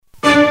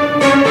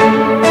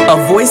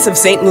a Voice of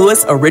St.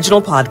 Louis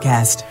original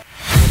podcast.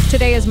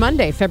 Today is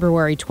Monday,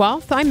 February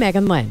 12th. I'm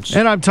Megan Lynch.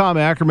 And I'm Tom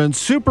Ackerman.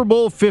 Super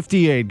Bowl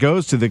 58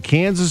 goes to the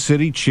Kansas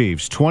City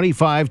Chiefs,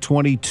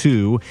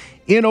 25-22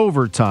 in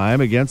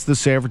overtime against the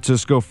San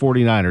Francisco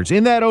 49ers.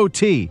 In that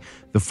OT,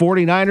 the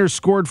 49ers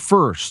scored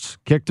first,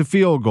 kicked a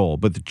field goal,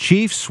 but the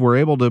Chiefs were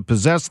able to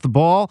possess the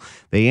ball.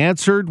 They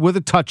answered with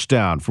a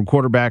touchdown from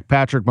quarterback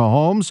Patrick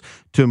Mahomes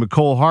to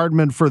Mecole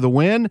Hardman for the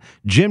win.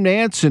 Jim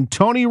Nantz and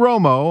Tony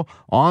Romo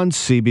on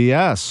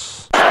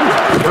CBS.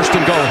 First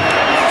and goal.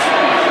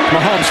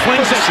 Mahomes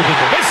flings it.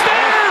 It's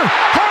there!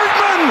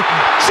 Hardman!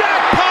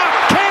 Jackpot!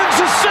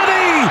 Kansas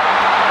City!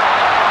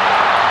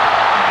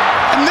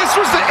 And this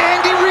was the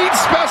Andy Reid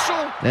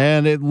special.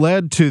 And it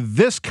led to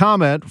this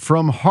comment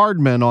from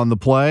Hardman on the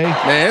play.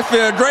 Man, it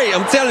feels great.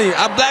 I'm telling you,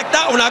 I blacked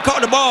out when I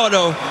caught the ball,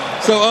 though.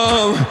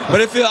 So, but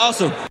it feels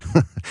awesome.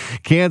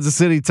 Kansas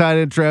City tight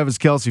end Travis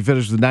Kelce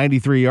finished with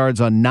 93 yards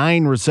on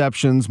 9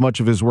 receptions. Much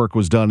of his work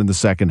was done in the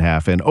second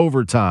half and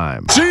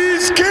overtime.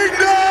 Cheese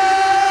Kingdom!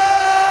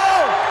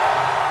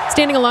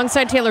 Standing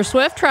alongside Taylor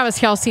Swift, Travis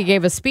Kelce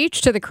gave a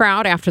speech to the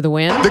crowd after the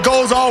win. The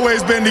goal's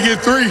always been to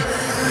get 3,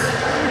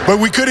 but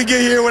we couldn't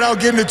get here without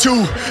getting the 2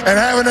 and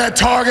having that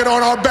target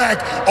on our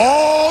back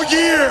all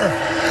year.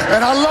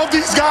 And I love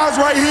these guys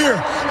right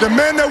here, the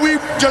men that we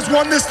just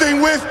won this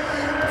thing with.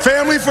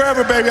 Family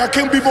forever, baby. I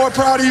couldn't be more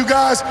proud of you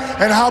guys.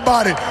 And how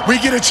about it? We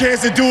get a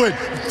chance to do it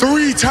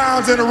 3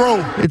 times in a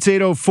row. It's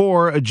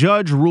 8:04. A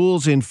judge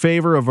rules in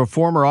favor of a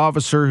former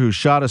officer who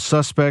shot a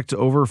suspect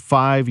over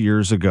 5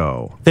 years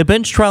ago. The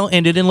bench trial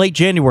ended in late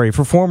January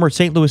for former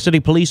St. Louis City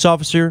police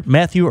officer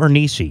Matthew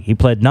Ernisi. He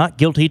pled not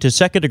guilty to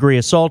second-degree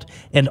assault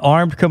and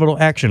armed criminal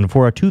action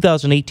for a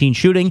 2018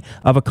 shooting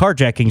of a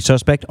carjacking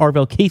suspect,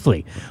 Arvell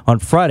Keithley. On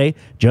Friday,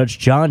 Judge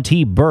John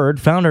T.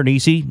 Byrd found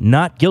Ernisi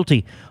not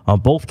guilty on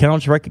both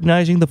counts,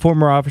 recognizing the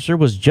former officer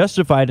was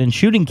justified in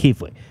shooting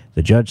Keithley.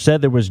 The judge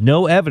said there was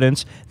no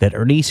evidence that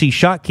Ernisi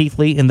shot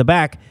Keithley in the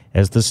back,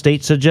 as the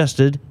state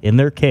suggested in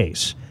their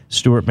case.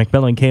 Stuart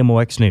McMillan,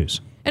 KMOX News.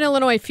 An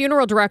Illinois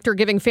funeral director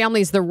giving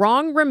families the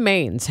wrong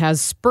remains has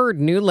spurred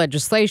new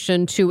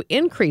legislation to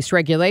increase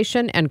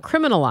regulation and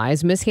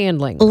criminalize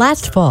mishandling.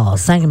 Last fall,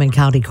 Sangamon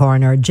County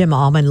Coroner Jim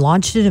Allman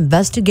launched an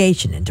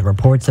investigation into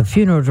reports of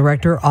funeral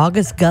director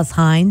August Gus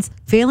Hines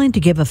failing to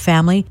give a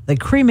family the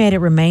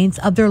cremated remains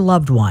of their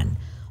loved one.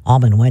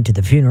 Allman went to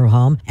the funeral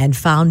home and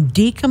found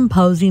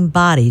decomposing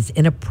bodies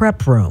in a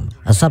prep room.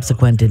 A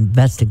subsequent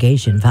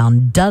investigation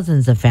found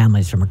dozens of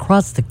families from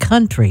across the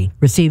country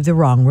received the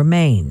wrong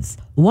remains.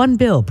 One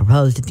bill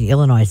proposed in the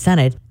Illinois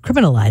Senate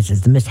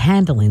criminalizes the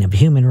mishandling of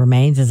human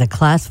remains as a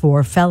Class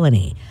 4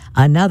 felony.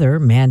 Another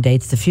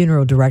mandates the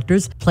funeral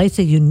directors place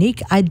a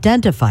unique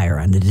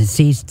identifier on the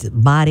deceased's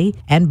body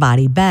and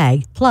body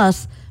bag,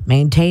 plus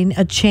maintain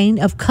a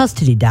chain of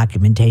custody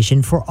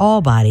documentation for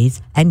all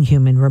bodies and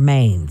human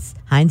remains.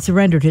 Hines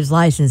surrendered his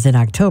license in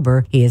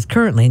October. He is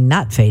currently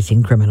not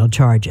facing criminal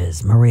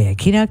charges. Maria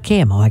Aquino,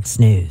 KMOX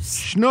News.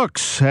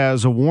 Schnucks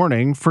has a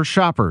warning for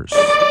shoppers.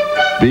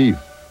 Beef.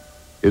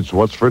 It's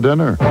what's for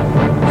dinner.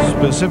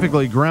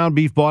 Specifically, ground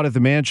beef bought at the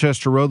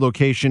Manchester Road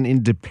location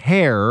in De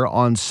Pere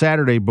on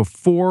Saturday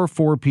before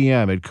 4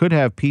 p.m. It could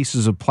have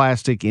pieces of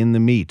plastic in the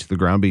meat. The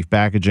ground beef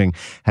packaging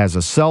has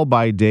a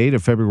sell-by date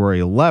of February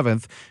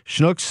 11th.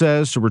 Schnucks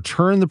says to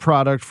return the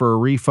product for a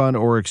refund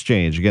or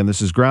exchange. Again,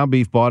 this is ground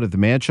beef bought at the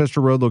Manchester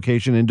Road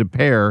location in De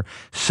Pere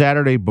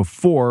Saturday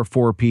before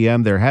 4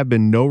 p.m. There have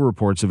been no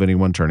reports of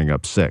anyone turning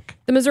up sick.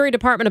 The Missouri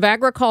Department of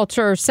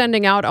Agriculture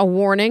sending out a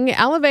warning: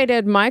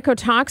 elevated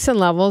mycotoxin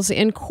levels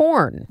in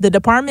corn. The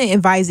department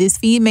advises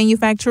feed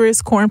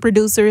manufacturers, corn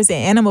producers, and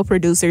animal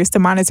producers to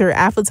monitor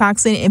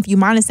aflatoxin and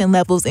fumonisin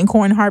levels in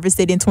corn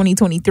harvested in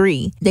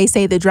 2023. They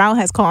say the drought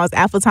has caused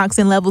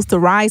aflatoxin levels to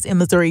rise in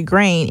Missouri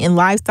grain, and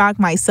livestock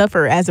might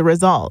suffer as a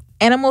result.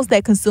 Animals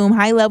that consume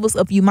high levels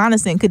of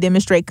fumonisin could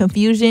demonstrate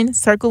confusion,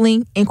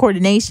 circling,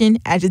 incoordination,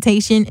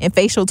 agitation, and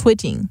facial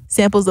twitching.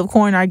 Samples of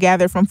corn are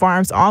gathered from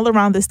farms all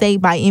around the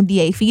state by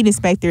MDA feed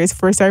inspectors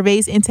for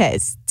surveys and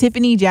tests.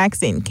 Tiffany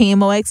Jackson,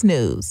 KMOX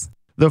News.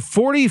 The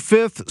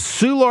 45th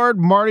Soulard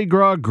Mardi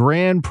Gras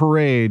Grand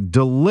Parade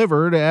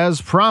delivered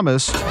as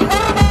promised.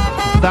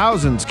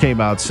 Thousands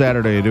came out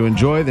Saturday to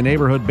enjoy the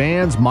neighborhood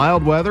bands,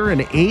 mild weather,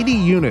 and 80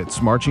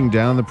 units marching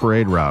down the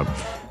parade route.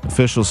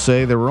 Officials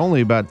say there were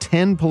only about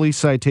 10 police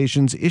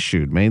citations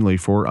issued, mainly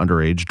for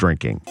underage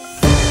drinking.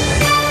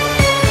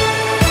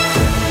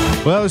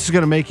 Well, this is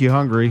going to make you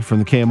hungry from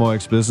the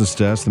KMOX Business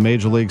Desk. The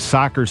Major League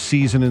Soccer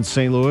season in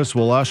St. Louis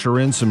will usher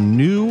in some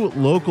new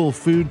local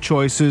food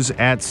choices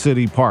at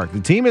City Park.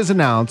 The team has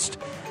announced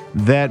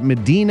that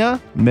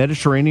Medina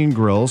Mediterranean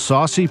Grill,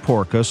 Saucy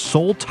Porca,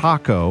 Soul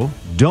Taco,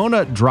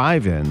 Donut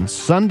Drive-In,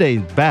 Sunday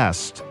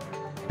Best,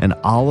 and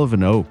Olive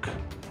and Oak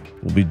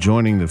will be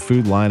joining the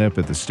food lineup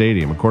at the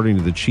stadium. According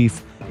to the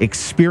chief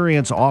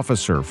experience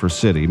officer for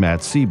City,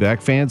 Matt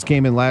Seebeck, fans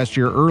came in last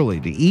year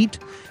early to eat,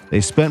 They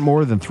spent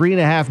more than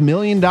 $3.5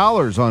 million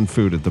on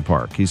food at the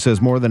park. He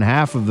says more than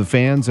half of the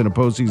fans in a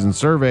postseason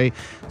survey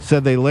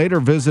said they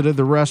later visited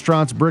the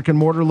restaurant's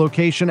brick-and-mortar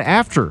location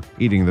after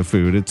eating the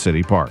food at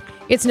City Park.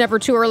 It's never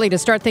too early to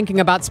start thinking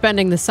about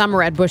spending the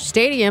summer at Busch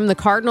Stadium. The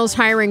Cardinals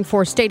hiring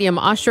for stadium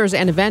ushers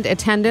and event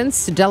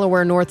attendants.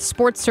 Delaware North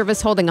Sports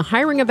Service holding a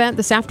hiring event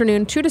this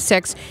afternoon, 2 to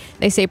 6.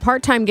 They say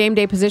part-time game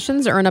day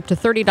positions earn up to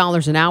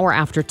 $30 an hour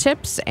after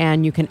tips,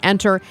 and you can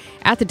enter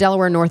at the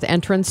Delaware North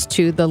entrance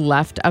to the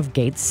left of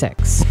Gate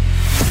 6.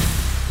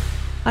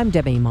 I'm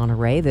Debbie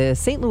Monterey. The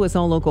St. Louis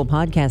All Local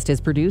podcast is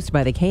produced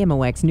by the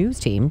KMOX News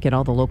Team. Get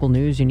all the local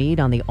news you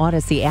need on the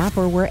Odyssey app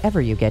or wherever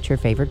you get your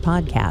favorite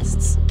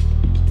podcasts.